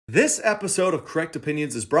This episode of Correct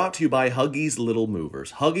Opinions is brought to you by Huggies Little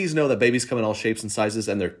Movers. Huggies know that babies come in all shapes and sizes,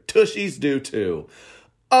 and their tushies do too.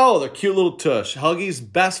 Oh, their cute little tush. Huggies'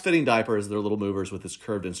 best fitting diaper is their Little Movers with its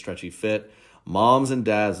curved and stretchy fit. Moms and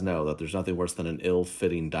dads know that there's nothing worse than an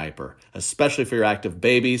ill-fitting diaper, especially for your active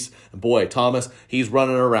babies. And boy, Thomas, he's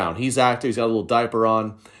running around. He's active. He's got a little diaper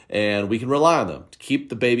on, and we can rely on them to keep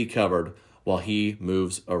the baby covered while he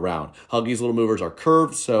moves around. Huggies Little Movers are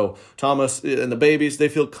curved, so Thomas and the babies, they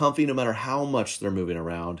feel comfy no matter how much they're moving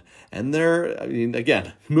around. And they're,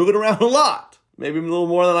 again, moving around a lot. Maybe a little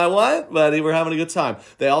more than I want, but we're having a good time.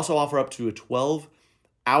 They also offer up to a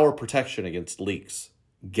 12-hour protection against leaks.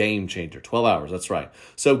 Game changer. 12 hours, that's right.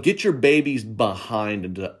 So get your babies behind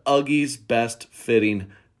into Huggies' best fitting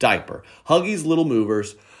diaper. Huggies Little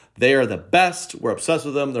Movers, they are the best. We're obsessed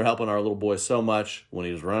with them. They're helping our little boy so much when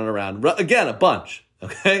he's running around. Again, a bunch.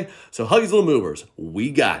 Okay? So Huggies Little Movers,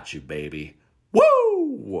 we got you, baby.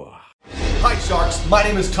 Woo! Hi, Sharks. My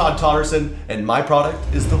name is Todd Totterson, and my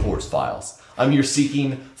product is the Horse Files. I'm here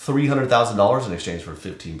seeking $300,000 in exchange for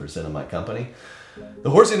 15% of my company. The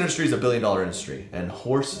horse industry is a billion-dollar industry, and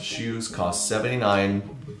horse shoes cost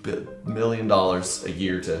 $79 million a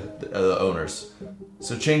year to the owners.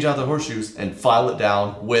 So change out the horseshoes and file it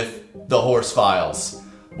down with the Horse Files.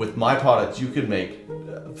 With my product, you could make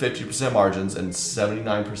 50% margins and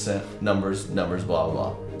 79% numbers, blah, blah,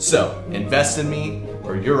 blah. So invest in me,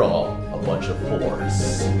 or you're all a bunch of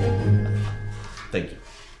whores. Thank you.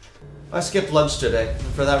 I skipped lunch today.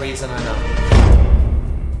 For that reason, I know.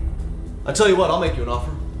 I tell you what, I'll make you an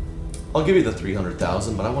offer. I'll give you the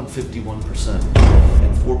 $300,000, but I want 51%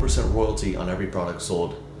 and 4% royalty on every product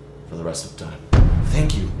sold for the rest of the time.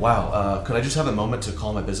 Thank you. Wow. Could I just have a moment to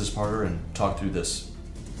call my business partner and talk through this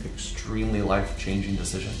extremely life-changing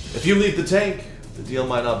decision? If you leave the tank, the deal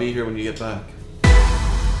might not be here when you get back.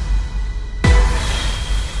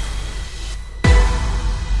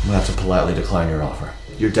 I'm gonna have to politely decline your offer.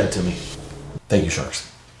 You're dead to me. Thank you, Sharks.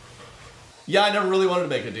 Yeah, I never really wanted to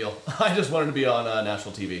make a deal. I just wanted to be on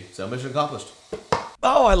national TV. So mission accomplished.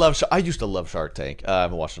 Oh, I used to love Shark Tank. I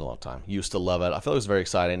haven't watched it in a long time. Used to love it. I feel it was very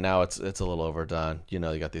exciting. Now it's a little overdone. You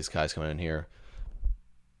know, you got these guys coming in here.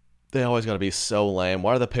 They always got to be so lame.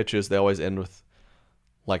 Why are the pitches? They always end with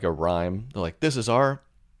like a rhyme. They're like, this is our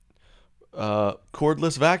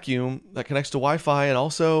cordless vacuum that connects to Wi-Fi and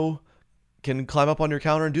also can climb up on your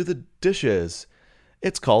counter and do the dishes.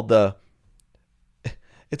 It's called the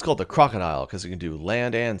crocodile because it can do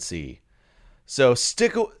land and sea. So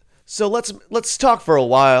let's talk for a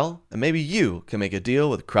while, and maybe you can make a deal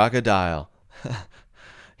with Crocodile.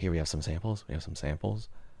 Here we have some samples. It's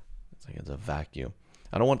like it's a vacuum.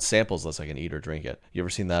 I don't want samples unless I can eat or drink it. You ever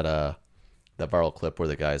seen that viral clip where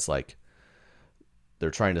the guy's like, they're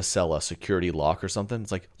trying to sell a security lock or something?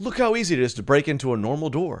 It's like, look how easy it is to break into a normal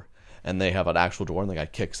door. And they have an actual door, and the guy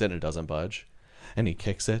kicks it, and it doesn't budge. And he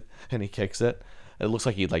kicks it, and he kicks it. It looks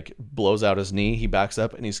like he like blows out his knee. He backs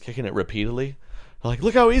up, and he's kicking it repeatedly. They're like,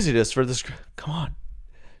 look how easy it is for this. Come on,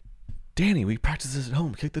 Danny, we practice this at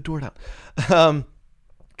home. Kick the door down.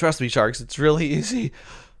 Trust me, Sharks, it's really easy.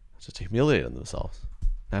 Just humiliating themselves.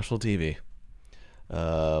 National TV.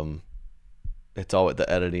 It's all, the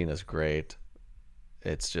editing is great.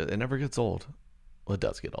 It's just, it never gets old. Well, it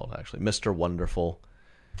does get old, actually. Mr. Wonderful.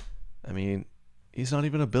 I mean, he's not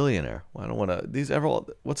even a billionaire. Well, I don't want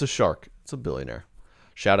to. What's a shark? It's a billionaire.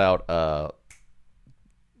 Shout out,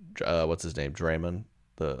 what's his name? Draymond,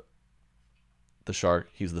 the shark.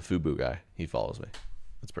 He's the FUBU guy. He follows me.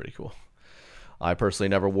 That's pretty cool. I personally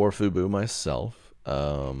never wore FUBU myself.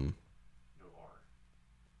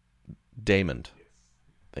 Damon.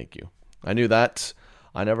 Thank you. I knew that.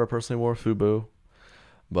 I never personally wore FUBU,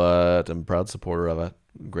 but I'm a proud supporter of it.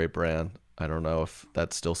 Great brand. I don't know if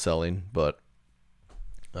that's still selling, but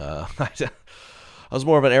I was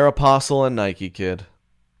more of an Aeropostale and Nike kid.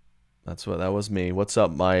 That was me. What's up,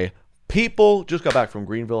 my people? Just got back from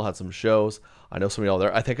Greenville, had some shows. I know some of y'all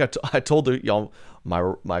there. I think I told y'all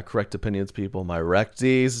my Correct Opinions people, my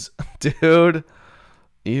recties, dude.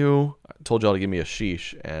 I told y'all to give me a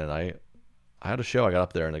sheesh, and I had a show. I got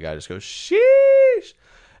up there, and the guy just goes sheesh,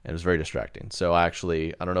 and it was very distracting. So I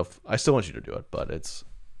don't know if I still want you to do it, but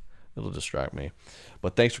it'll distract me.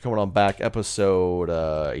 But thanks for coming on back. Episode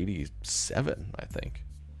 87, I think.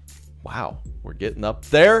 Wow, we're getting up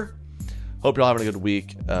there. Hope you're all having a good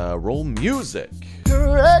week. Roll music.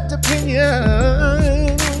 Correct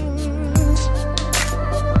opinions.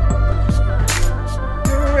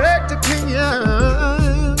 Correct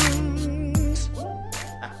opinions.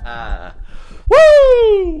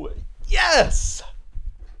 Woo! Yes!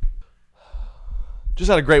 just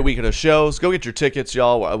had a great weekend of shows. Go get your tickets,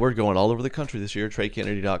 y'all. We're going all over the country this year.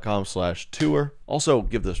 TreyKennedy.com/tour. Also,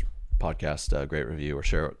 give this podcast a great review or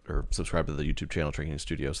share it or subscribe to the YouTube channel, Trey Kennedy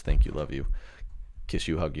Studios. Thank you, love you, kiss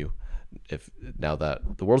you, hug you. If now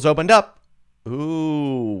that the world's opened up,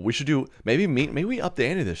 ooh, we should do maybe we up the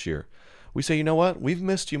ante this year. We say, you know what? We've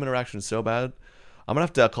missed human interaction so bad. I'm gonna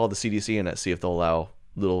have to call the CDC and see if they'll allow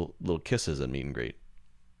little kisses and meet and greet.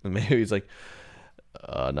 And maybe it's like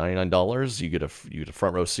 $99. You get a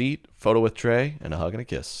front row seat, photo with Trey, and a hug and a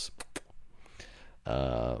kiss.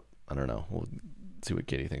 I don't know. We'll see what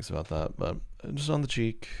Katie thinks about that, but just on the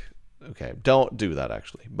cheek. Okay, don't do that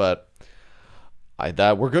actually. But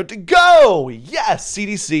we're good to go. Yes,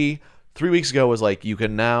 CDC 3 weeks ago was like you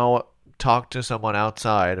can now talk to someone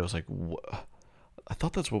outside. It was like I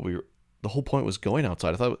thought that's what the whole point was going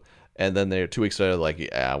outside. I thought, and then they 2 weeks later like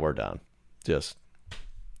yeah, we're done.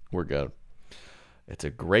 We're good. It's a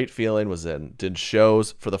great feeling. Did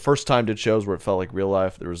shows for the first time. Did shows where it felt like real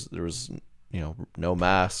life. There was no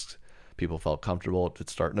masks. People felt comfortable.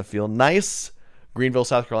 It's starting to feel nice. Greenville,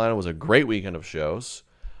 South Carolina was a great weekend of shows.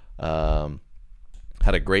 Had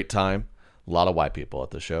a great time. A lot of white people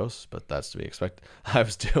at the shows, but that's to be expected. I'm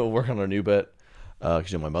still working on a new bit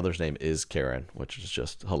because my mother's name is Karen, which is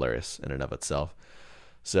just hilarious in and of itself.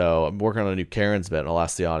 So I'm working on a new Karen's bit, and I'll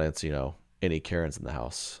ask the audience, any Karens in the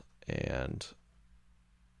house, and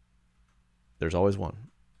there's always one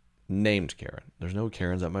named Karen. There's no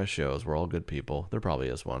Karens at my shows. We're all good people. There probably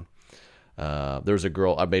is one. There's a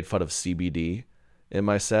girl I made fun of CBD in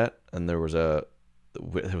my set, and there was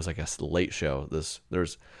like a late show. There's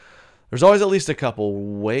always at least a couple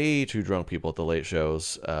way too drunk people at the late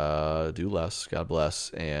shows. Do less, God bless.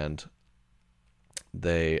 And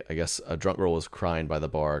I guess a drunk girl was crying by the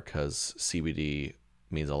bar because CBD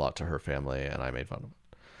means a lot to her family, and I made fun of it.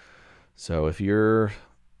 So if you're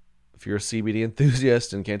a CBD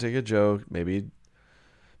enthusiast and can't take a joke, maybe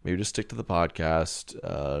just stick to the podcast.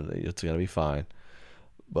 It's gonna be fine.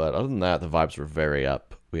 But other than that, the vibes were very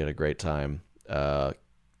up. We had a great time.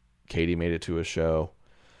 Katie made it to a show.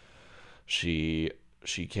 She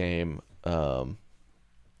came. I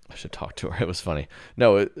should talk to her. It was funny.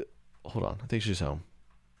 No, hold on. I think she's home.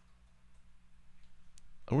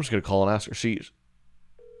 I'm just gonna call and ask her.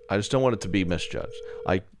 I just don't want it to be misjudged.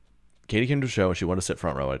 Katie came to the show and she wanted to sit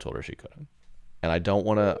front row. I told her she couldn't, and I don't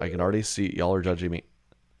want to. I can already see y'all are judging me.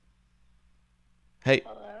 Hey.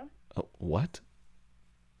 Hello? Oh, what?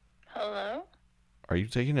 Hello? Are you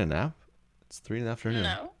taking a nap? It's 3 in the afternoon.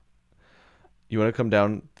 No. You want to come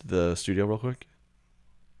down to the studio real quick?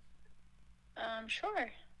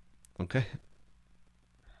 Sure. Okay.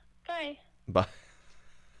 Bye. Bye.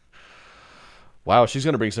 Wow, she's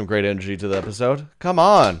gonna bring some great energy to the episode. Come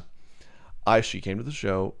on. She came to the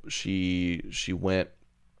show. She came.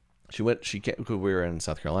 We were in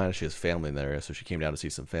South Carolina. She has family in the area, so she came down to see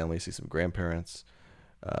some family, see some grandparents.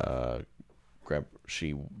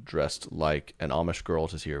 She dressed like an Amish girl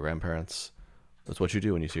to see her grandparents. That's what you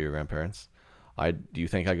do when you see your grandparents. Do you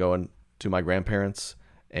think I go into my grandparents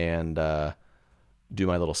and do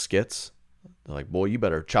my little skits? They're like, boy, you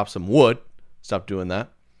better chop some wood. Stop doing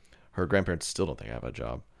that. Her grandparents still don't think I have a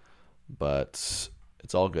job, but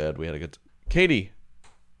it's all good. We had a good. Katie.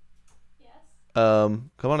 Yes.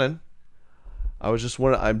 Come on in.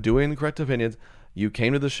 I'm doing correct opinions. You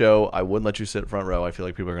came to the show. I wouldn't let you sit front row. I feel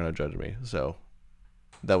like people are going to judge me. So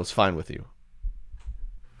that was fine with you.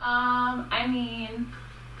 I mean,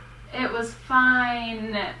 it was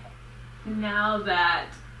fine now that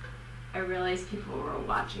I realized people were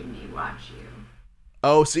watching me watch you.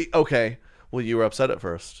 Oh, see, okay. Well, you were upset at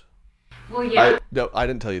first. Well, yeah. I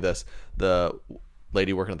didn't tell you this. The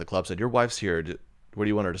lady working at the club said, your wife's here. Where do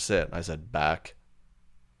you want her to sit? I said, back.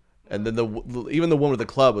 And then even the woman at the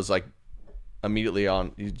club was like, immediately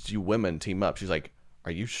on, you women team up. She's like,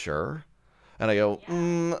 are you sure? And I go,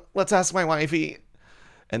 let's ask my wifey.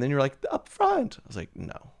 And then you're like, up front. I was like,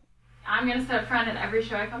 no. I'm going to sit up front at every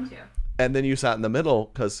show I come to. And then you sat in the middle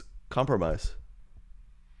because compromise.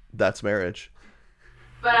 That's marriage.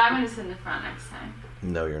 But I'm going to sit in the front next time.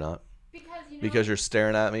 No, you're not. Because Because you're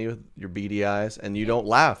staring at me with your beady eyes and you don't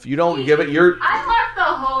laugh. You don't give it your... I laughed the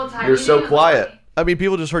whole time. You're You so didn't quiet. laugh. I mean,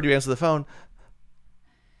 people just heard you answer the phone.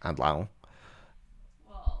 I'm loud.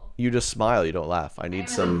 Well, You just smile. You don't laugh. I I'm need in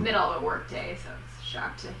the some... middle of a work day, so it's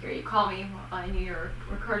shocked to hear you call me while I knew you were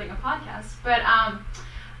recording a podcast. But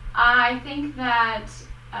I think that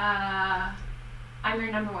I'm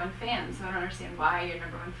your number one fan, so I don't understand why your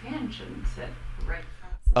number one fan shouldn't sit right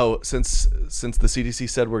front. Oh, since the CDC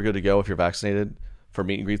said we're good to go if you're vaccinated for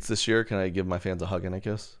meet and greets this year, can I give my fans a hug and a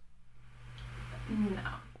kiss? No.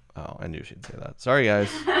 Oh, I knew she'd say that. Sorry, guys.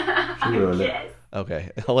 She ruined it. Okay,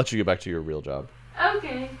 I'll let you get back to your real job.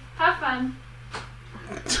 Okay, have fun.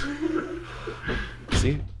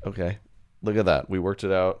 See? Okay. Look at that. We worked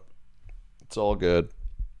it out. It's all good.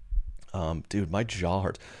 Dude, my jaw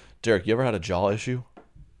hurts. Derek, you ever had a jaw issue?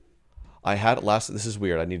 I had it last. This is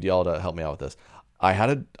weird. I need y'all to help me out with this. I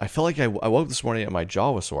felt like I woke this morning and my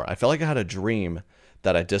jaw was sore. I felt like I had a dream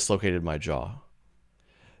that I dislocated my jaw.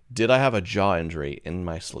 Did I have a jaw injury in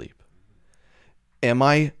my sleep? Am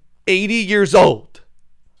I 80 years old?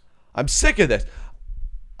 I'm sick of this.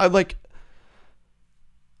 I'm like,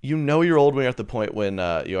 you're old when you're at the point when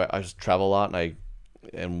I just travel a lot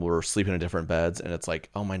and we're sleeping in different beds and it's like,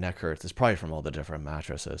 oh, my neck hurts. It's probably from all the different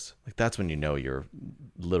mattresses. Like, that's when you know you're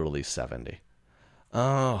literally 70.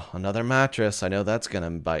 Oh, another mattress. I know that's going to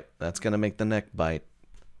bite. That's going to make the neck bite.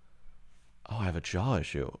 Oh, I have a jaw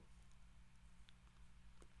issue.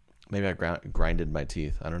 Maybe I grinded my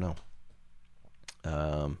teeth. I don't know.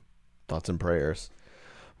 Thoughts and prayers.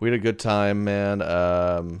 We had a good time, man.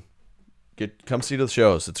 Come see the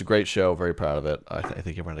shows. It's a great show. Very proud of it. I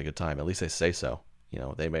think everyone had a good time. At least they say so. You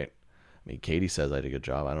know, Katie says I did a good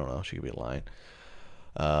job. I don't know. She could be lying.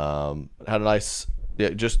 Had a nice.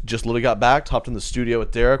 Yeah, just literally got back. Hopped in the studio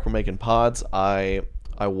with Derek. We're making pods. I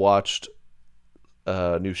watched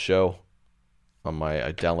a new show I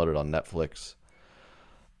downloaded on Netflix.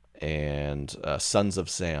 And Sons of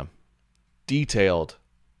Sam. Detailed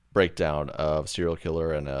breakdown of serial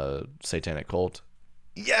killer and a satanic cult.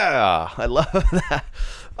 Yeah, I love that.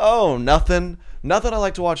 Oh, nothing I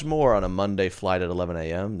like to watch more on a Monday flight at 11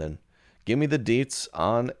 a.m. than give me the deets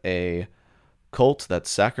on a cult that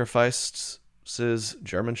sacrifices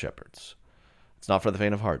German shepherds. It's not for the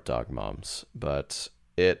faint of heart, dog moms, but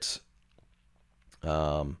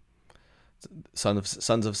Sons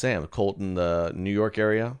of Sam, a cult in the New York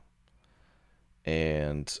area.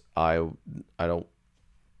 And I don't,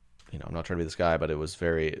 I'm not trying to be this guy, but it was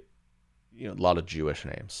very, a lot of Jewish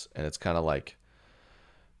names. And it's kind of like,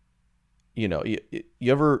 you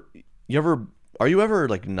ever, are you ever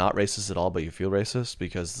like not racist at all, but you feel racist?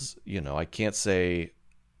 Because, I can't say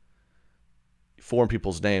foreign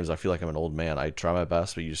people's names. I feel like I'm an old man. I try my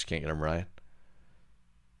best, but you just can't get them right.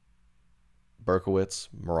 Berkowitz,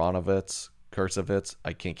 Maranovitz, Kursevitz.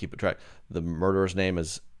 I can't keep it track. The murderer's name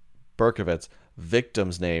is Berkowitz.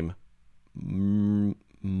 Victim's name,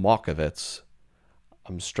 Mokovitz.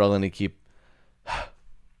 I'm struggling to keep.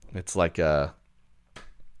 It's like we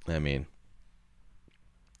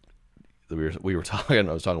were talking.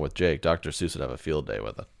 I was talking with Jake. Dr. Seuss would have a field day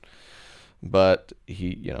with it, but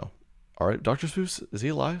he, all right. Dr. Seuss, is he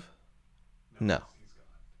alive? No,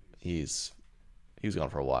 he's gone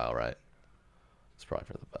for a while, right? It's probably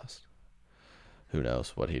for the best. Who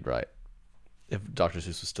knows what he'd write if Dr.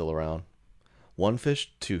 Seuss was still around. One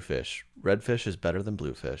fish, two fish. Red fish is better than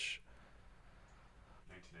blue fish.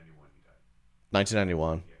 1991 he died.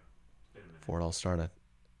 1991. Yeah. Before it all started.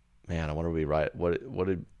 Man, I wonder if he write what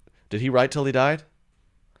did he write till he died?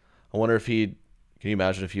 I wonder if can you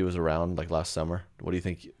imagine if he was around like last summer? What do you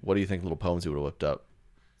think little poems he would have whipped up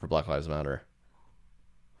for Black Lives Matter?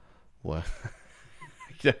 What?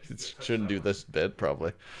 Yeah, shouldn't do this bit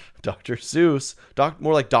probably. Dr. Seuss.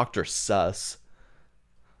 More like Dr. Suss.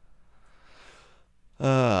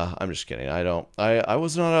 I'm just kidding. I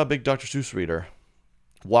was not a big Dr. Seuss reader.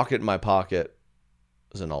 Walk It in My Pocket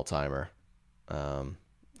is an all-timer. I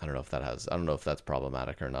don't know if that's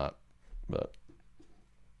problematic or not, but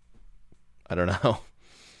I don't know.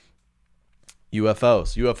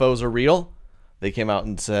 UFOs are real. They came out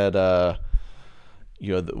and said,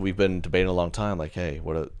 we've been debating a long time. Like, hey,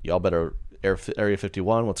 y'all better Area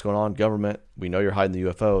 51. What's going on? Government. We know you're hiding the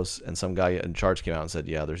UFOs. And some guy in charge came out and said,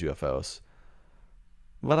 yeah, there's UFOs.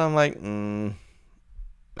 But I'm like, nah,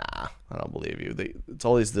 I don't believe you. It's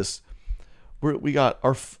always this.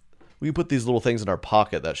 We put these little things in our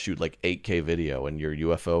pocket that shoot like 8K video, and your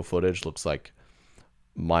UFO footage looks like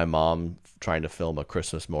my mom trying to film a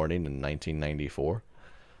Christmas morning in 1994.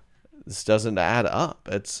 This doesn't add up.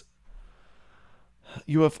 It's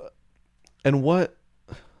UFO. And what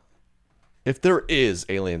if there is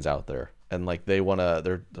aliens out there and like they're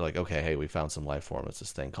like, okay, hey, we found some life form. It's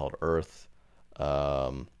this thing called Earth.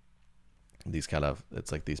 These kind of,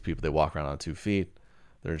 it's like these people, they walk around on 2 feet.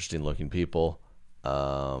 They're interesting looking people.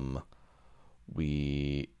 It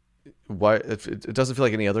doesn't feel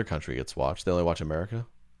like any other country gets watched. They only watch America.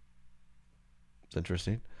 It's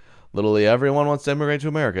interesting. Literally everyone wants to immigrate to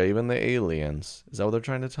America, even the aliens. Is that what they're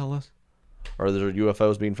trying to tell us? Or are there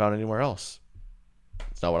UFOs being found anywhere else?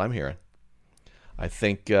 It's not what I'm hearing. I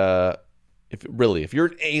think if you're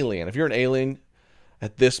an alien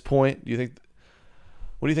at this point,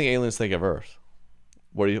 what do you think aliens think of Earth?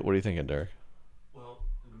 What are you thinking, Derek?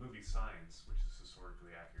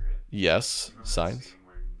 Yes. You remember that Signs. scene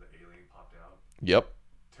where the alien popped out? Yep.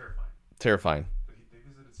 Terrifying. Terrifying. But they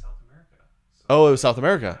visited South America. So Oh, it was South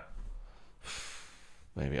America.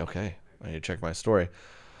 Maybe. Okay. I need to check my story.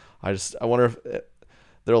 I wonder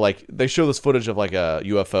if they show this footage of like a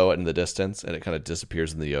UFO in the distance and it kind of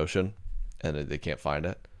disappears in the ocean and they can't find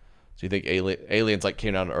it. So you think aliens like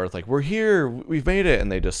came down to Earth like, we're here, we've made it, and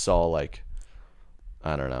they just saw like,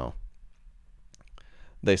 I don't know.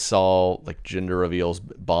 They saw like gender reveals,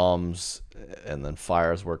 bombs, and then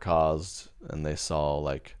fires were caused, and they saw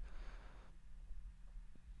like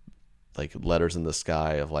letters in the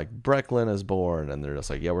sky of like Brecklin is born, and they're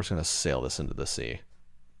just like, yeah, we're just gonna sail this into the sea.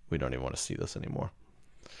 We don't even want to see this anymore.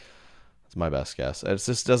 That's my best guess. It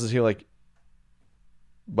just doesn't feel like,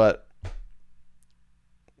 but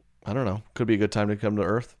I don't know. Could be a good time to come to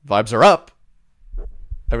Earth. Vibes are up.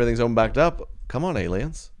 Everything's open backed up. Come on,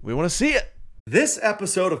 aliens. We want to see it. This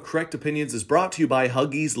episode of Correct Opinions is brought to you by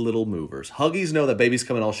Huggies Little Movers. Huggies know that babies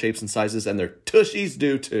come in all shapes and sizes, and their tushies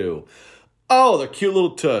do too. Oh, they're cute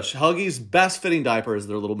little tush. Huggies' best fitting diaper is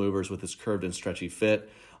their Little Movers with its curved and stretchy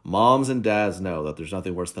fit. Moms and dads know that there's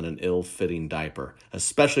nothing worse than an ill-fitting diaper,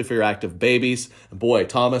 especially for your active babies. And boy,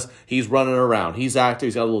 Thomas, he's running around. He's active.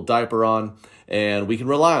 He's got a little diaper on, and we can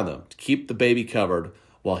rely on them to keep the baby covered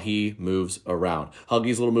while he moves around.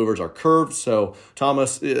 Huggies Little Movers are curved, so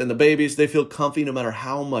Thomas and the babies, they feel comfy no matter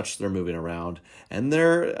how much they're moving around. And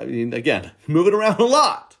they're, again, moving around a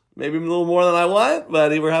lot. Maybe a little more than I want,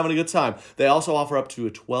 but we're having a good time. They also offer up to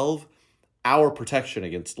a 12-hour protection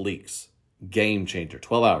against leaks. Game changer.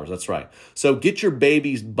 12 hours, that's right. So get your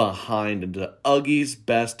babies behind into Huggies'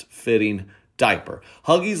 best fitting diaper.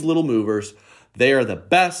 Huggies Little Movers, they are the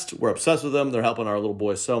best. We're obsessed with them. They're helping our little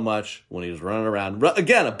boy so much when he's running around.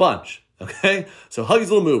 Again, a bunch. Okay? So Huggies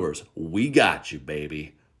Little Movers, we got you,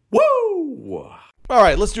 baby. Woo! All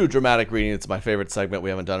right, let's do a dramatic reading. It's my favorite segment. We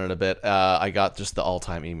haven't done it in a bit. I got just the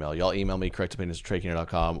all-time email. Y'all email me,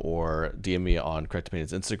 correctopinions@trakeiner.com, or DM me on Correct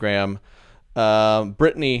Opinions Instagram.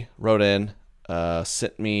 Brittany wrote in,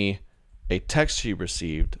 sent me a text she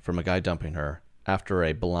received from a guy dumping her after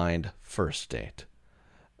a blind first date.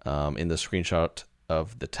 In the screenshot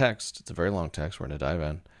of the text, it's a very long text, we're going to dive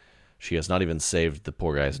in. She has not even saved the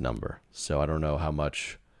poor guy's number, so I don't know how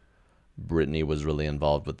much Brittany was really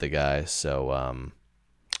involved with the guy, so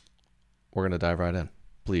we're going to dive right in.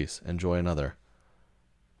 Please enjoy another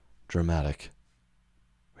dramatic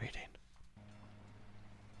reading.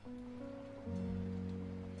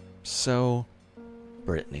 So,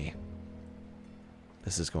 Brittany,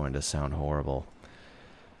 this is going to sound horrible,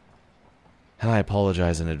 and I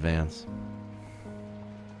apologize in advance.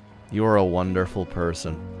 You are a wonderful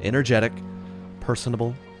person, energetic,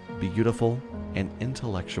 personable, beautiful, and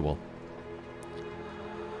intellectual.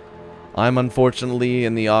 I'm unfortunately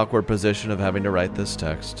in the awkward position of having to write this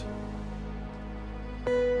text.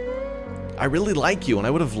 I really like you, and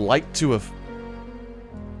I would have liked to have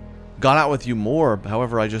gone out with you more,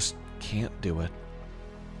 however, I just can't do it.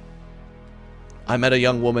 I met a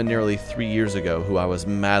young woman nearly 3 years ago who I was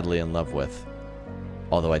madly in love with,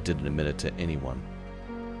 although I didn't admit it to anyone.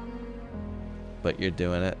 But you're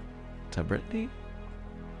doing it to Brittany?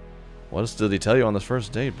 What else did he tell you on this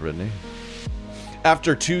first date, Brittany?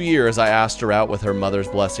 After 2 years, I asked her out with her mother's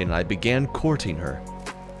blessing, and I began courting her.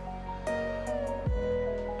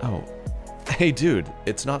 Oh, hey dude,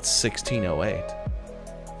 it's not 1608.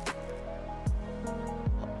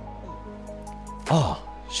 Oh,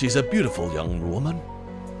 she's a beautiful young woman.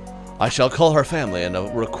 I shall call her family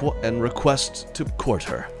and request to court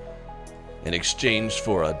her. In exchange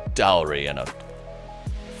for a dowry and a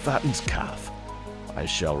fattened calf, I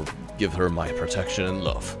shall give her my protection and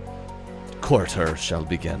love. Court her shall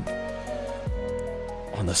begin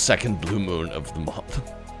on the second blue moon of the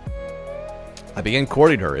month. I began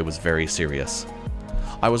courting her. It was very serious.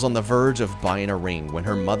 I was on the verge of buying a ring when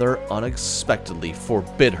her mother unexpectedly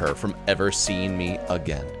forbid her from ever seeing me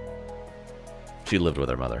again. She lived with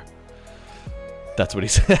her mother. That's what he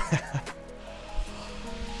said.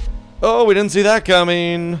 Oh, we didn't see that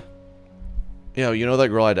coming. You know that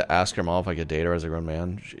girl I had to ask her mom if I could date her as a grown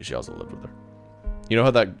man? She also lived with her. You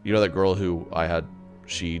know that girl who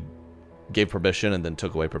she gave permission and then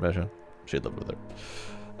took away permission? She lived with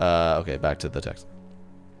her. Okay, back to the text.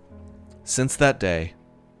 Since that day,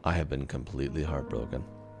 I have been completely heartbroken.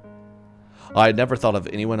 I had never thought of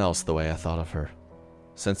anyone else the way I thought of her.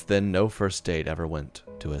 Since then, no first date ever went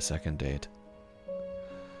to a second date.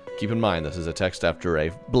 Keep in mind, this is a text after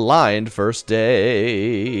a blind first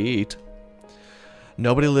date.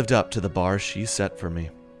 Nobody lived up to the bar she set for me.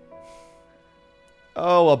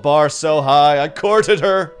 Oh, a bar so high, I courted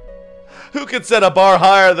her. Who could set a bar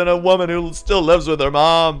higher than a woman who still lives with her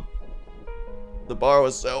mom? The bar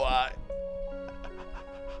was so high.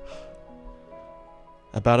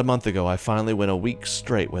 About a month ago, I finally went a week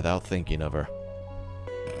straight without thinking of her.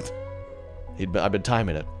 I'd been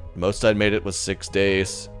timing it. Most I'd made it was 6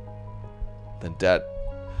 days.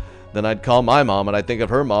 Then I'd call my mom and I'd think of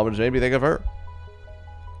her mom and maybe think of her.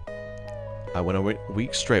 I went a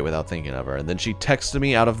week straight without thinking of her, and then she texted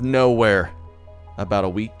me out of nowhere about a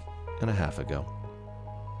week and a half ago.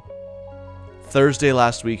 Thursday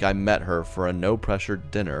last week, I met her for a no-pressure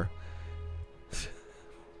dinner,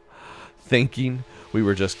 thinking we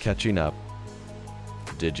were just catching up.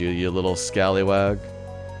 Did you little scallywag?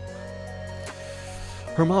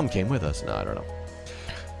 Her mom came with us. No, I don't know.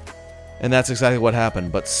 And that's exactly what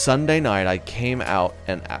happened. But Sunday night, I came out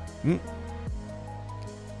and...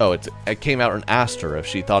 I came out and asked her if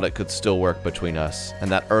she thought it could still work between us. And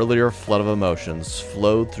that earlier flood of emotions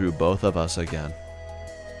flowed through both of us again.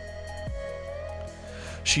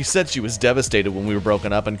 She said she was devastated when we were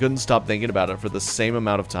broken up and couldn't stop thinking about it for the same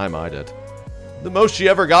amount of time I did. The most she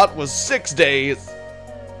ever got was 6 days.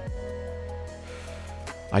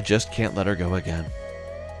 I just can't let her go again.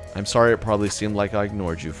 I'm sorry it probably seemed like I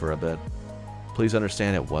ignored you for a bit. Please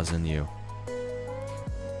understand it wasn't you.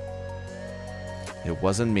 It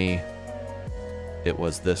wasn't me. It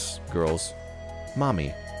was this girl's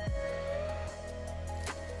mommy.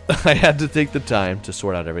 I had to take the time to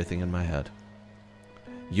sort out everything in my head.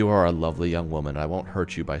 You are a lovely young woman. I won't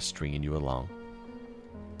hurt you by stringing you along.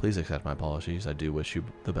 Please accept my apologies. I do wish you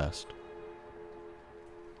the best.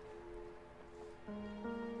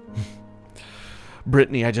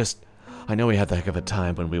 Brittany, I know we had the heck of a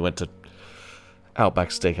time when we went to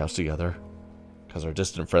Outback Steakhouse together. Because our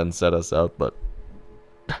distant friends set us out, but...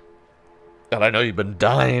 And I know you've been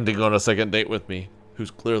dying to go on a second date with me,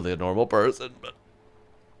 who's clearly a normal person, but...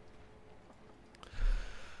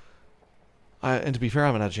 And to be fair, I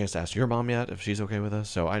haven't had a chance to ask your mom yet if she's okay with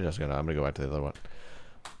this, so I'm gonna go back to the other one.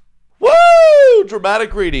 Woo!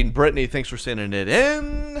 Dramatic reading. Brittany, thanks for sending it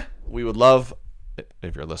in. We would love,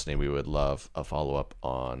 if you're listening, we would love a follow-up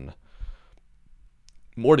on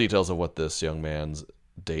more details of what this young man's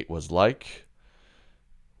date was like.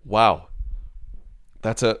 Wow.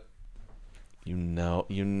 That's that's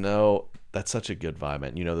such a good vibe,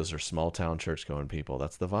 man. You know, those are small-town church-going people.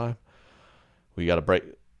 That's the vibe. We got to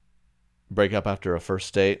break up after a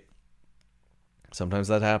first date. Sometimes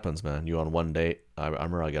that happens, man. You on one date.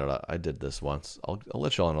 I did this once. I'll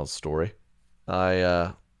let y'all know the story.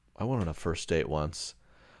 I went on a first date once.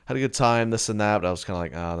 Had a good time, this and that, but I was kind of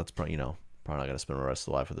like, that's probably not going to spend the rest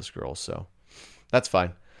of the life with this girl, so that's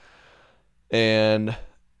fine. And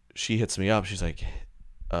she hits me up. She's like,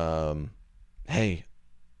 hey,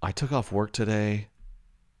 I took off work today.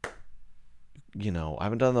 You know, I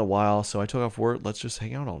haven't done it in a while, so I took off work. Let's just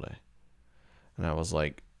hang out all day. And I was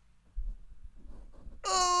like,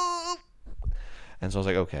 oh. And so I was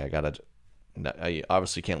like, okay, I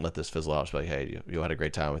obviously can't let this fizzle out. She's like, hey, you had a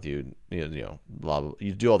great time with you, you know, blah, blah.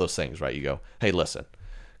 You do all those things, right? You go, hey, listen,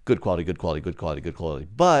 good quality, good quality, good quality, good quality.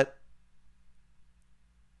 But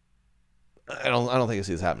I don't think I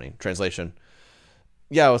see this happening. Translation.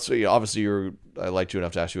 Yeah, obviously I liked you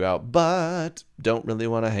enough to ask you out, but don't really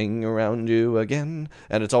want to hang around you again.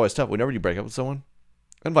 And it's always tough whenever you break up with someone.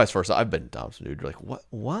 And vice versa. I've been dumped, dude. You're like, what?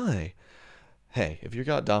 Why? Hey, if you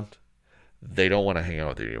got dumped, they don't want to hang out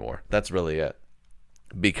with you anymore. That's really it.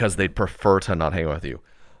 Because they'd prefer to not hang out with you.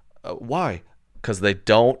 Why? Because they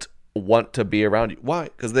don't want to be around you. Why?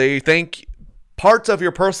 Because they think parts of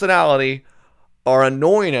your personality are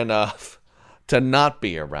annoying enough to not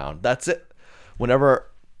be around. That's it.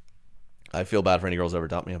 Whenever I feel bad for any girls ever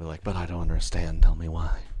dump me, I'll be like, but I don't understand. Tell me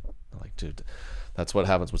why. I'm like, dude, that's what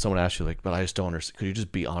happens when someone asks you, like, but I just don't understand. Could you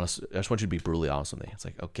just be honest? I just want you to be brutally honest with me. It's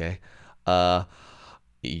like, okay,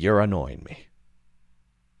 you're annoying me.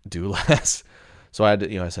 Do less. So I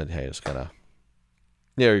said, hey, it's kind of,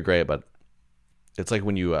 yeah, you're great, but it's like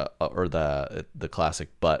when you, or the classic,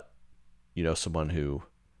 but, you know, someone who,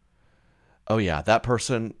 oh yeah, that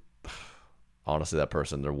person, honestly, that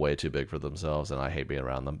person, they're way too big for themselves, and I hate being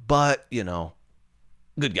around them. But, you know,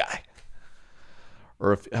 good guy.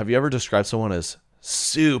 Or have you ever described someone as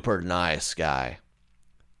super nice guy?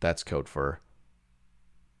 That's code for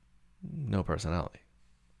no personality.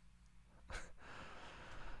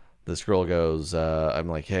 This girl goes, I'm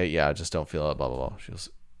like, hey, yeah, I just don't feel it, blah, blah, blah. She goes,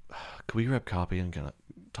 can we grab coffee and kind of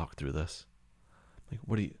talk through this?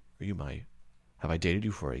 I'm like, have I dated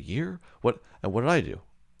you for a year? What did I do?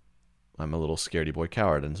 I'm a little scaredy boy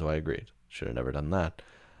coward, and so I agreed. Should have never done that.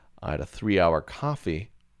 I had a 3-hour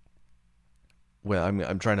coffee. Well,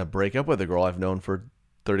 I'm trying to break up with a girl I've known for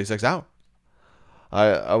 36 hours.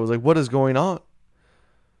 I was like, what is going on?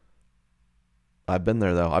 I've been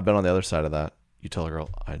there, though. I've been on the other side of that. You tell a girl,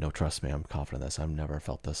 I know, trust me, I'm confident in this. I've never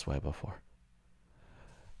felt this way before.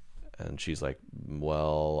 And she's like,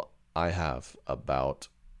 well, I have about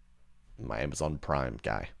my Amazon Prime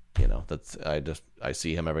guy. You know, I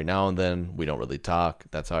see him every now and then. We don't really talk.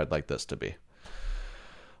 That's how I'd like this to be.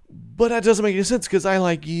 But that doesn't make any sense because I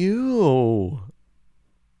like you.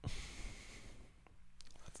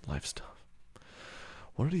 That's life stuff.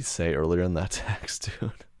 What did he say earlier in that text,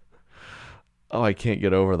 dude? Oh, I can't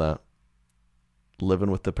get over that. Living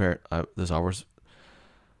with the parent. There's hours.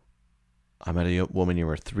 I met a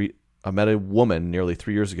woman nearly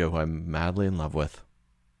 3 years ago who I'm madly in love with.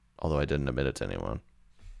 Although I didn't admit it to anyone.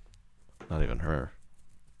 Not even her.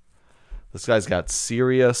 This guy's got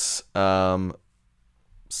serious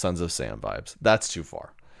Sons of Sam vibes. That's too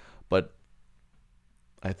far. But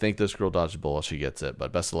I think this girl dodged a bullet. She gets it.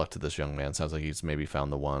 But best of luck to this young man. Sounds like he's maybe found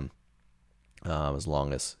the one. As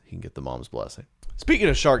long as he can get the mom's blessing. Speaking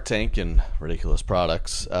of Shark Tank and ridiculous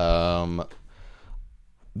products,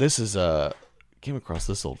 this is came across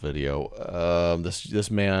this old video.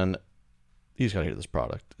 This man, he's got to hear this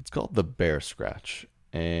product. It's called the Bear Scratch,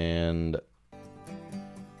 and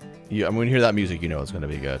when you hear that music, you know it's going to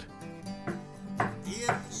be good.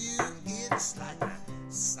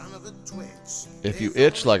 If you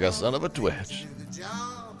itch like a son of a twitch.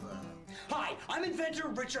 Hi, I'm inventor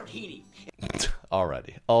Richard Heaney.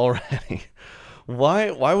 Already.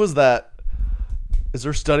 Why was that? Is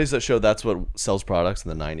there studies that show that's what sells products in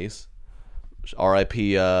the 90s?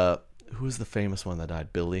 R.I.P. Who was the famous one that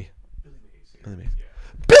died? Billy Mays.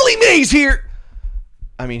 Billy Mays here!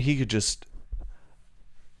 I mean, he could just...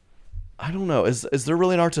 I don't know. Is there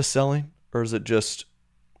really an art to selling? Or is it just...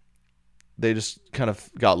 They just kind of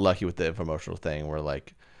got lucky with the infomercial thing where,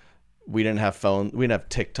 like, we didn't have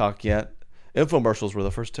TikTok yet. Infomercials were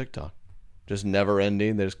the first TikTok. Just never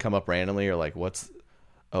ending. They just come up randomly. You're like,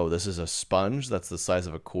 this is a sponge that's the size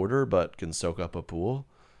of a quarter but can soak up a pool.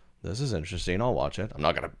 This is interesting. I'll watch it. I'm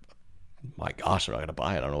not going to buy it.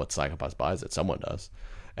 I don't know what psychopath buys it. Someone does.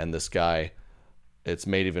 And this guy, it's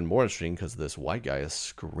made even more interesting because this white guy is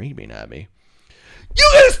screaming at me. You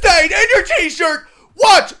got a stain in your t-shirt.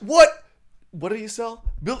 Watch. What did he sell?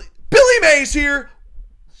 Billy Mays here.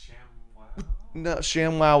 ShamWow? No,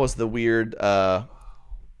 ShamWow was the weird,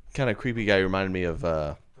 kind of creepy guy who reminded me of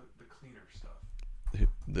The cleaner stuff.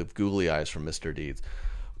 the googly eyes from Mr. Deeds.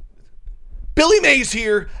 Billy Mays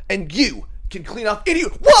here, and you can clean off any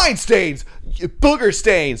wine stains, booger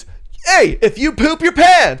stains. Hey, if you poop your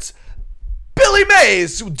pants, Billy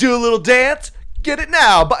Mays, do a little dance. Get it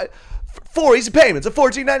now. Buy 4 easy payments of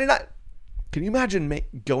 $14.99. Can you imagine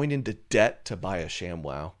going into debt to buy a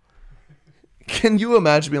ShamWow? Can you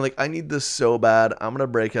imagine being like, I need this so bad. I'm going to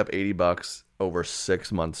break up $80 over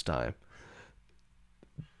 6 months' time.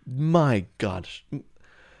 My gosh.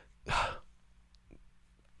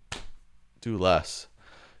 Do less.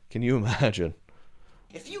 Can you imagine?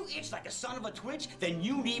 If you itch like a son of a twitch, then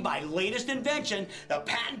you need my latest invention, the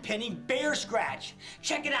patent-pending Bear Scratch.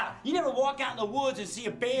 Check it out. You never walk out in the woods and see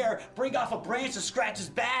a bear bring off a branch to scratch his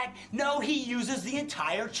back. No, he uses the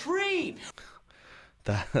entire tree.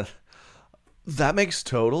 That makes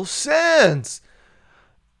total sense.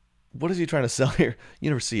 What is he trying to sell here? You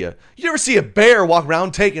never see a bear walk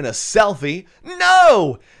around taking a selfie.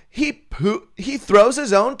 No, he throws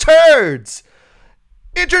his own turds.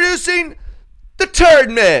 Introducing the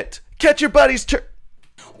Turd Mitt. Catch your buddy's turd.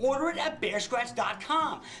 Order it at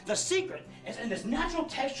bearscratch.com. The secret is in this natural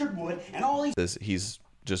textured wood and all these... He's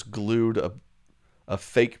just glued a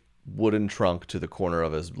fake wooden trunk to the corner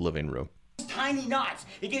of his living room. Tiny knots.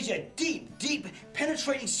 It gives you a deep, deep,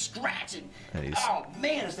 penetrating scratch. And oh,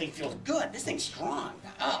 man, this thing feels good. This thing's strong.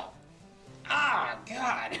 Oh,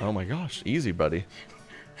 God. Oh, my gosh. Easy, buddy.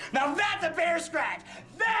 Now that's a Bear Scratch.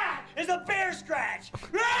 That is a Bear Scratch.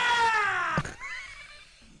 Ah!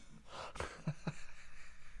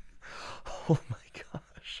 Oh, my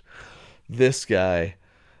gosh. This guy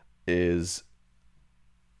is...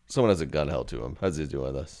 Someone has a gun held to him. How's he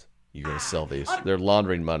doing this? You're going to sell these. They're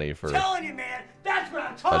laundering money for telling you, man, that's what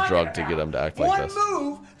I'm talking a drug about. to get them to act like this. One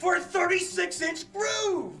move for a 36-inch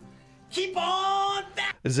groove. Keep on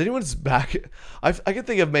that. Is anyone's back? I can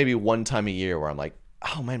think of maybe one time a year where I'm like,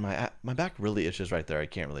 oh man, my back really itches right there. I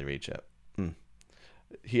can't really reach it.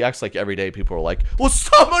 He acts like every day people are like, will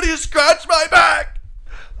somebody scratch my back?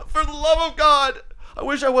 For the love of God. I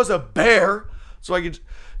wish I was a bear so I could...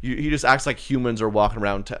 He just acts like humans are walking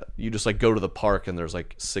around. You just like go to the park and there's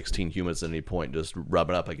like 16 humans at any point just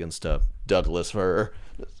rubbing up against a Douglas fir.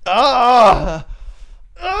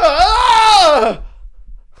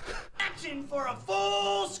 Action for a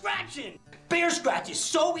full scratching. Bear scratch is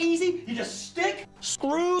so easy. You just stick,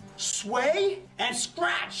 screw, sway, and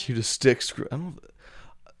scratch. You just stick, screw.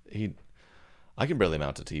 I can barely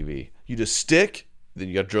mount a TV. You just stick, then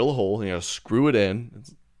you got to drill a hole, and you got to screw it in.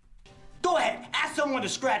 Go ahead, ask someone to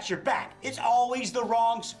scratch your back. It's always the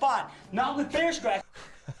wrong spot. Not with bear scratch.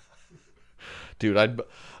 Dude, I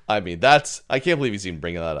can't believe he's even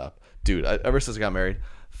bringing that up. Dude, ever since I got married,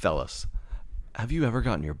 fellas, have you ever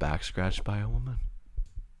gotten your back scratched by a woman?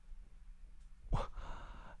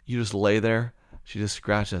 You just lay there, she just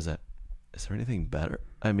scratches it. Is there anything better?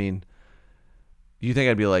 I mean, you think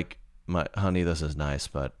I'd be like, honey, this is nice,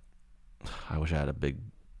 but I wish I had a big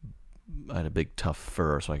tough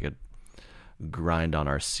fur so I could grind on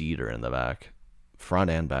our cedar in the back, front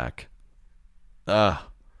and back.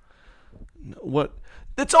 What?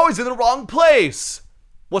 It's always in the wrong place.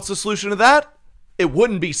 What's the solution to that? It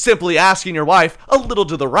wouldn't be simply asking your wife a little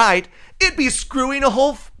to the right. It'd be screwing a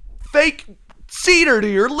whole fake cedar to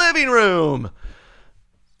your living room.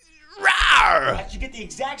 Rawr! You get the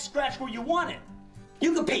exact scratch where you want it.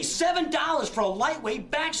 You can pay $7 for a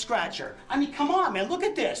lightweight back scratcher. I mean, come on, man. Look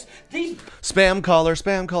at this. These Spam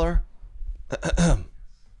caller.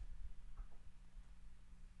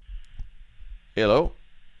 Hello?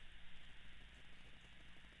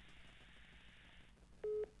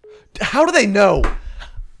 How do they know?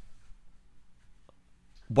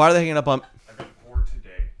 Why are they hanging up on... I've been bored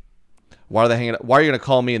today. Why are they hanging up? Why are you going to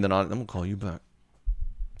call me and then I'm going to call you back?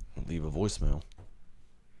 I'll leave a voicemail.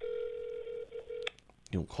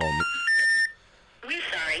 You don't call me. We're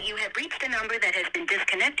sorry, you have reached a number that has been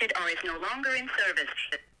disconnected or is no longer in service.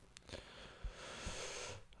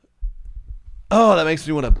 Oh, that makes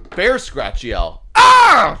me want to bear scratch yell.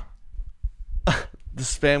 Ah! The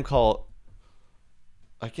spam call.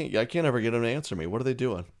 I can't ever get them to answer me. What are they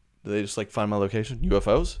doing? Do they just like find my location?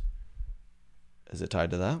 UFOs? Is it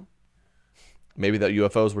tied to that? Maybe that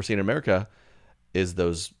UFOs we're seeing in America is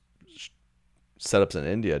those setups in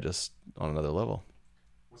India just on another level.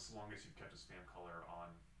 What's the longest you've kept a spam caller on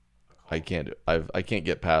a call? I can't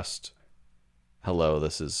get past hello,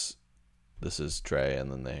 this is Trey,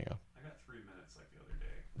 and then they hang up. I got 3 minutes like the other day.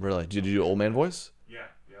 Really? Did you do old man voice? Yeah.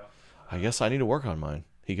 I guess I need to work on mine.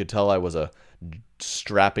 He could tell I was a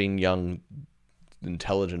strapping young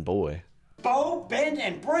intelligent boy. bow, bend,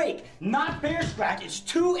 and break. Not bear scratch. It's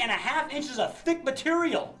 2.5 inches of thick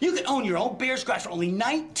material. You can own your own bear scratch for only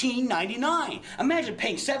 $19.99. Imagine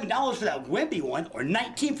paying $7 for that wimpy one or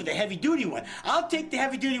 $19 for the heavy duty one. I'll take the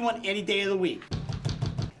heavy duty one any day of the week.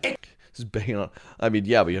 Just banging on. I mean,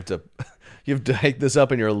 yeah, but you have to hang this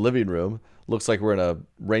up in your living room. Looks like we're in a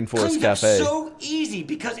rainforest Cleans up cafe. so easy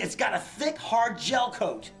because it's got a thick, hard gel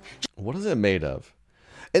coat. What is it made of?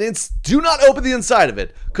 And it's do not open the inside of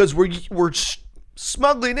it because we're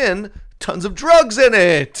smuggling in tons of drugs in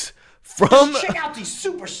it. From Check out these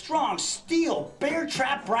super strong steel bear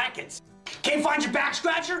trap brackets. Can't find your back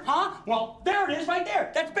scratcher, huh? Well, there it is right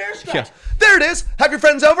there. That's bear scratch. yeah, there it is. Have your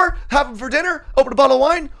friends over. Have them for dinner. Open a bottle of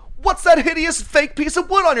wine. What's that hideous fake piece of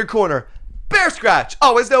wood on your corner? Bear scratch.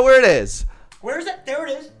 Always know where it is. Where is it? There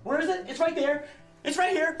it is. Where is it? It's right there. It's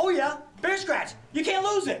right here. Oh, yeah. Bear scratch. You can't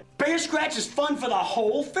lose it. Bear scratch is fun for the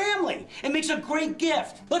whole family. It makes a great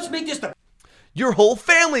gift. Let's make this the Your whole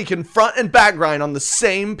family can front and back grind on the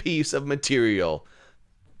same piece of material.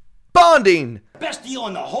 Bonding. best deal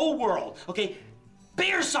in the whole world. Okay?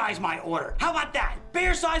 Bear size my order. How about that?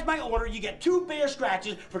 Bear size my order. You get 2 bear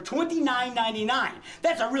scratches for $29.99.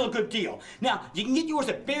 That's a real good deal. Now, you can get yours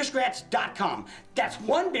at bearscratch.com. That's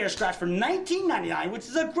 1 bear scratch for $19.99, which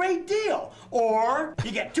is a great deal. Or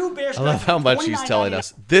you get 2 bear I scratches love how for much he's telling $29.99.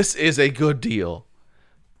 us. This is a good deal.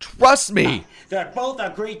 Trust me. They're both a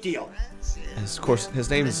great deal. And of course, his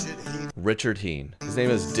name is Richard Heen. His name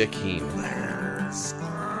is Dick Heen.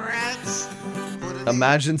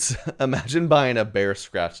 Imagine buying a bear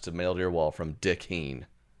scratch to mail to your wall from Dick Heen.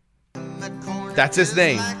 That's his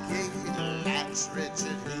name.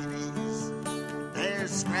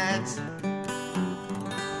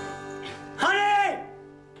 Honey!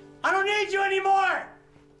 I don't need you anymore!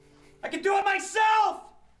 I can do it myself!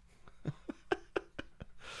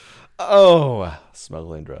 Oh,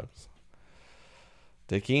 smuggling drugs.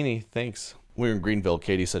 Dick Heaney, thanks. We were in Greenville.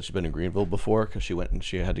 Katie said she'd been in Greenville before because she went and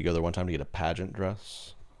she had to go there one time to get a pageant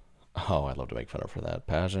dress. Oh, I'd love to make fun of her for that.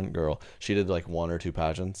 Pageant girl. She did like 1 or 2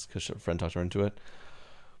 pageants because her friend talked her into it.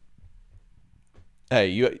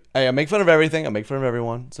 Hey, I make fun of everything. I make fun of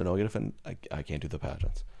everyone. So don't get offended. I can't do the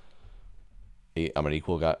pageants. I'm an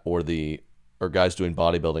equal guy. Or guys doing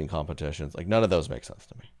bodybuilding competitions. Like, none of those make sense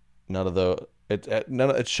to me. None of those.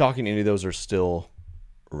 It's shocking any of those are still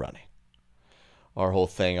running. our whole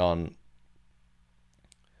thing on,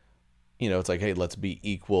 it's like, hey, let's be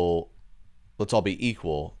equal. Let's all be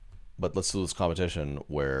equal, but let's do this competition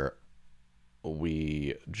where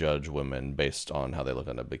we judge women based on how they look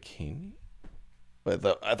in a bikini. But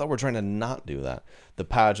I thought we're trying to not do that. The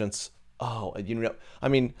pageants. Oh, I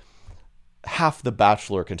mean, half the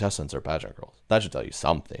Bachelor contestants are pageant girls. That should tell you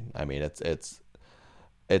something. I mean,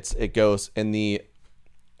 it goes in the.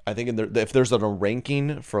 I think if there's a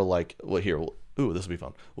ranking for like, this will be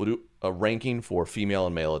fun. We'll do a ranking for female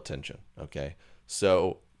and male attention. Okay,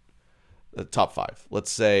 so the top 5.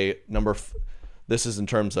 Let's say this is in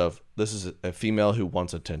terms of this is a female who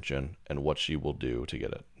wants attention and what she will do to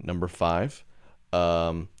get it. Number 5,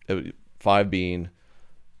 5 being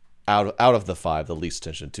out of the 5 the least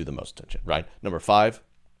attention to the most attention. Right. Number 5,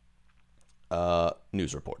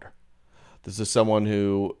 news reporter. This is someone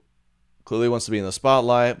who clearly wants to be in the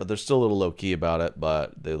spotlight, but they're still a little low key about it,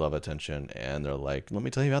 but they love attention and they're like, let me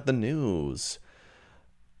tell you about the news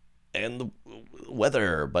and the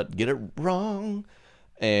weather, but get it wrong.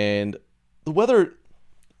 And the weather's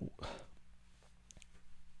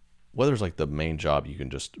like the main job. You can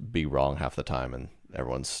just be wrong half the time and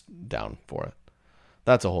everyone's down for it.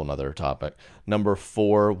 That's a whole nother topic. Number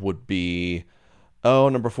 4 would be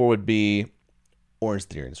Orange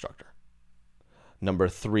Theory instructor. Number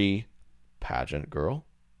 3, pageant girl.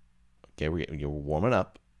 Okay, you're warming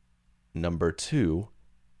up. Number 2,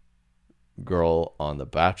 girl on The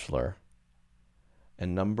Bachelor.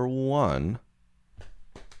 And number 1,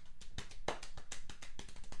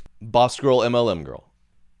 boss girl, MLM girl.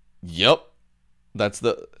 Yep. That's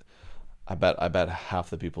I bet half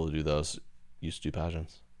the people who do those used to do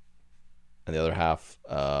pageants. And the other half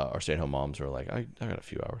are stay-at-home moms who are like, I got a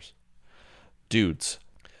few hours. Dudes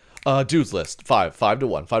list 5 to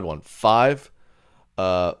 1 5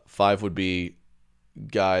 would be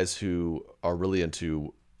guys who are really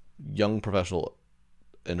into young professional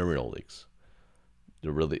intramural leagues.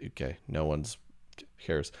 They're really okay. No one's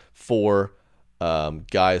cares. 4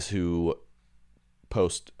 guys who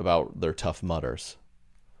post about their Tough Mudders.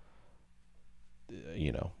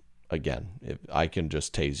 Again, if I can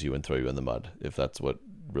just tase you and throw you in the mud if that's what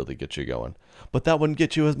really gets you going, but that wouldn't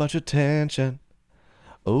get you as much attention.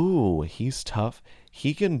 Oh, he's tough.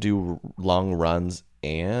 He can do long runs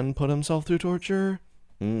and put himself through torture.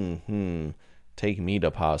 Take me to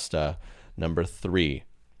pasta. Number 3,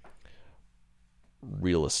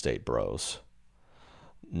 real estate bros.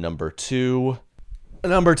 Number 2,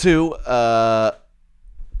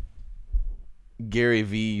 Gary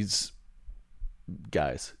V's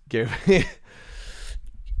guys. Gary,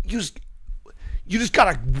 you just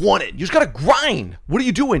gotta want it. You just gotta grind. What are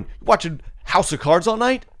you doing? You watching House of Cards all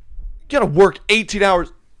night? You gotta work 18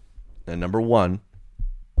 hours. And number one,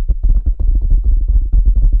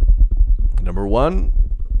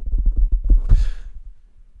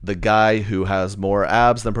 the guy who has more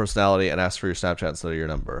abs than personality and asks for your Snapchat instead of your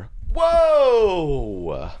number.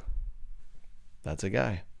 Whoa! That's a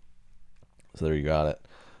guy. So there you got it.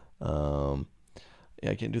 Yeah,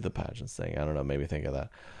 I can't do the pageants thing. I don't know. Maybe think of that.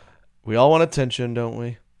 We all want attention, don't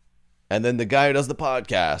we? And then the guy who does the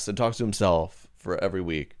podcast and talks to himself for every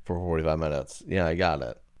week for 45 minutes. Yeah, I got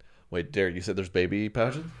it. Wait, Derek, you said there's baby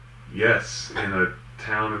pageants? Yes, in a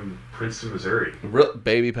town in Princeton, Missouri.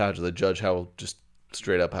 Baby pageant. They judge how, just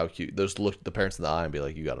straight up how cute. They just look the parents in the eye and be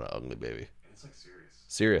like, you got an ugly baby. It's like serious.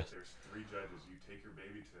 Serious. There's 3 judges. You take your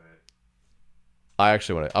baby to it. I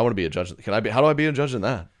want to be a judge. How do I be a judge in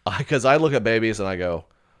that? Because I look at babies and I go,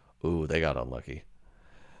 ooh, they got unlucky.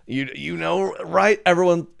 You know, right?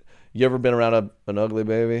 Everyone, you ever been around an ugly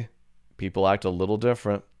baby? People act a little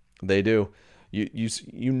different. They do.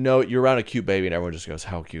 You know, you're around a cute baby and everyone just goes,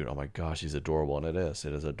 how cute. Oh my gosh, he's adorable. And it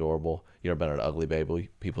is adorable. You ever been around an ugly baby?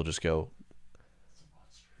 People just go,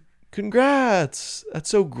 congrats. That's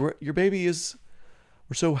so great. Your baby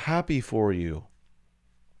we're so happy for you.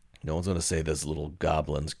 No one's going to say this little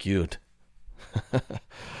goblin's cute. It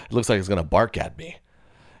looks like it's going to bark at me.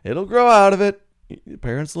 It'll grow out of it.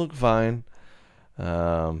 Parents look fine.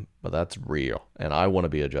 But that's real. And I want to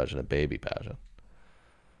be a judge in a baby pageant.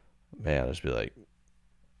 Man, I'd just be like,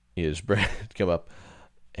 you just come up.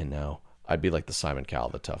 And now I'd be like the Simon Cowell,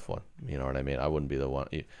 the tough one. You know what I mean? I wouldn't be the one.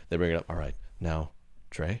 They bring it up. All right, now,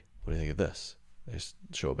 Trey, what do you think of this? They just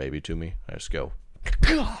show a baby to me. I just go,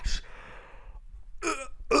 gosh.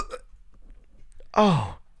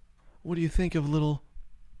 Oh, what do you think of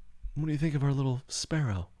our little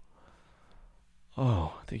sparrow?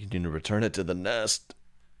 Oh, I think you need to return it to the nest.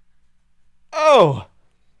 Oh,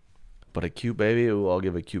 but a cute baby. Ooh, I'll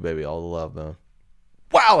give a cute baby all the love, man.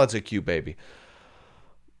 Wow, that's a cute baby.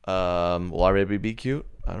 Will our baby be cute?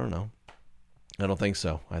 I don't know. I don't think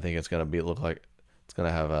so. I think it's gonna look like it's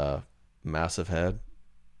gonna have a massive head.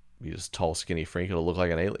 Be just tall, skinny freak. It'll look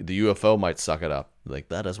like an alien. The UFO might suck it up. Like,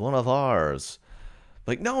 that is one of ours.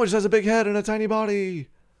 Like, no, it just has a big head and a tiny body.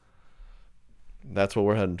 That's what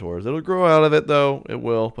we're heading towards. It'll grow out of it, though. It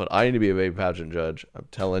will. But I need to be a baby pageant judge. I'm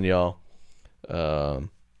telling y'all. But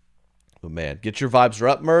man, get your Vibes Are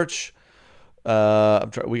Up merch.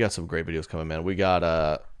 We got some great videos coming, man. We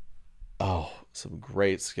got some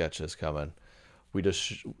great sketches coming.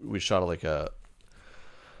 We shot like a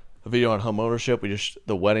video on home ownership.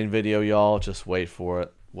 The wedding video, y'all. Just wait for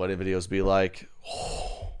it. Wedding videos be like,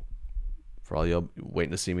 for all y'all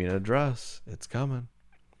waiting to see me in a dress, it's coming.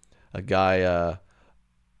 A guy,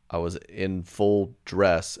 I was in full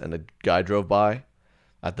dress, and a guy drove by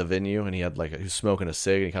at the venue, and he was smoking a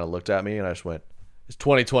cig, and he kind of looked at me, and I just went, "It's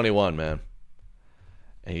 2021, man."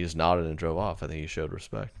 And he just nodded and drove off. I think he showed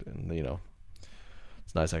respect, and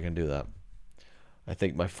it's nice I can do that. I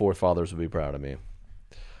think my forefathers would be proud of me.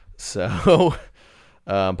 So,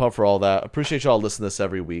 I'm pumped for all that. Appreciate y'all listening to this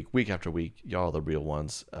every week after week. Y'all are the real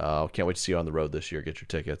ones. Can't wait to see you on the road this year. Get your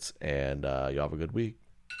tickets, and y'all have a good week.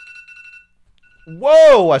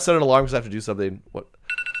 Whoa! I set an alarm because I have to do something. What?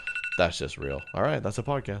 That's just real. All right, that's a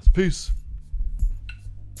podcast. Peace.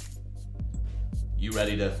 You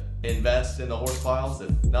ready to invest in the horse files?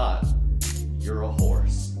 If not, you're a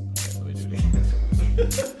horse. Okay, let me do it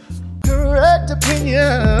again. Correct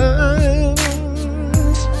opinions.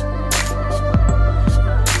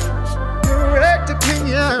 Correct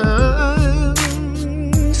opinions.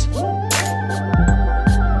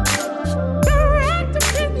 Correct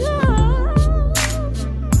opinions.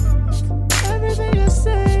 Everything I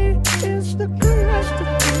say is the correct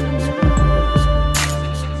opinion.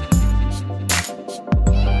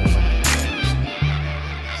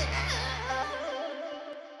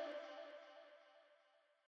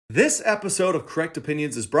 This episode of Correct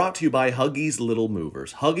Opinions is brought to you by Huggies Little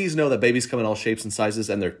Movers. Huggies know that babies come in all shapes and sizes,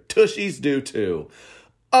 and their tushies do too.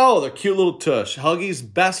 Oh, their cute little tush. Huggies'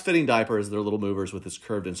 best fitting diaper is their Little Movers with its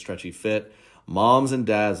curved and stretchy fit. Moms and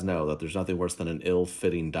dads know that there's nothing worse than an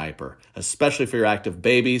ill-fitting diaper, especially for your active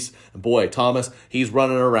babies. And boy, Thomas, he's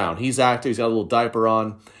running around. He's active. He's got a little diaper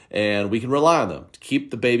on, and we can rely on them to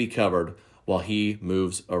keep the baby covered while he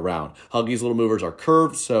moves around. Huggies Little Movers are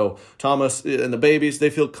curved, so Thomas and the babies, they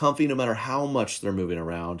feel comfy no matter how much they're moving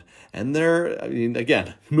around. And they're,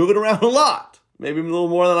 again, moving around a lot. Maybe a little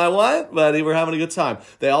more than I want, but we're having a good time.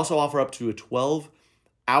 They also offer up to a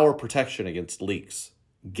 12-hour protection against leaks.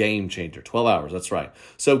 Game changer. 12 hours, that's right.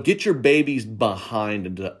 So get your babies behind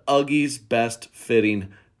into Huggies' best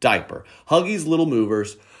fitting diaper. Huggies Little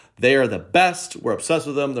Movers. They are the best. We're obsessed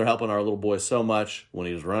with them. They're helping our little boy so much when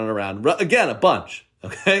he's running around. Again, a bunch.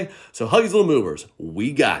 Okay? So Huggies Little Movers.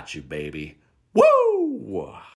 We got you, baby. Woo!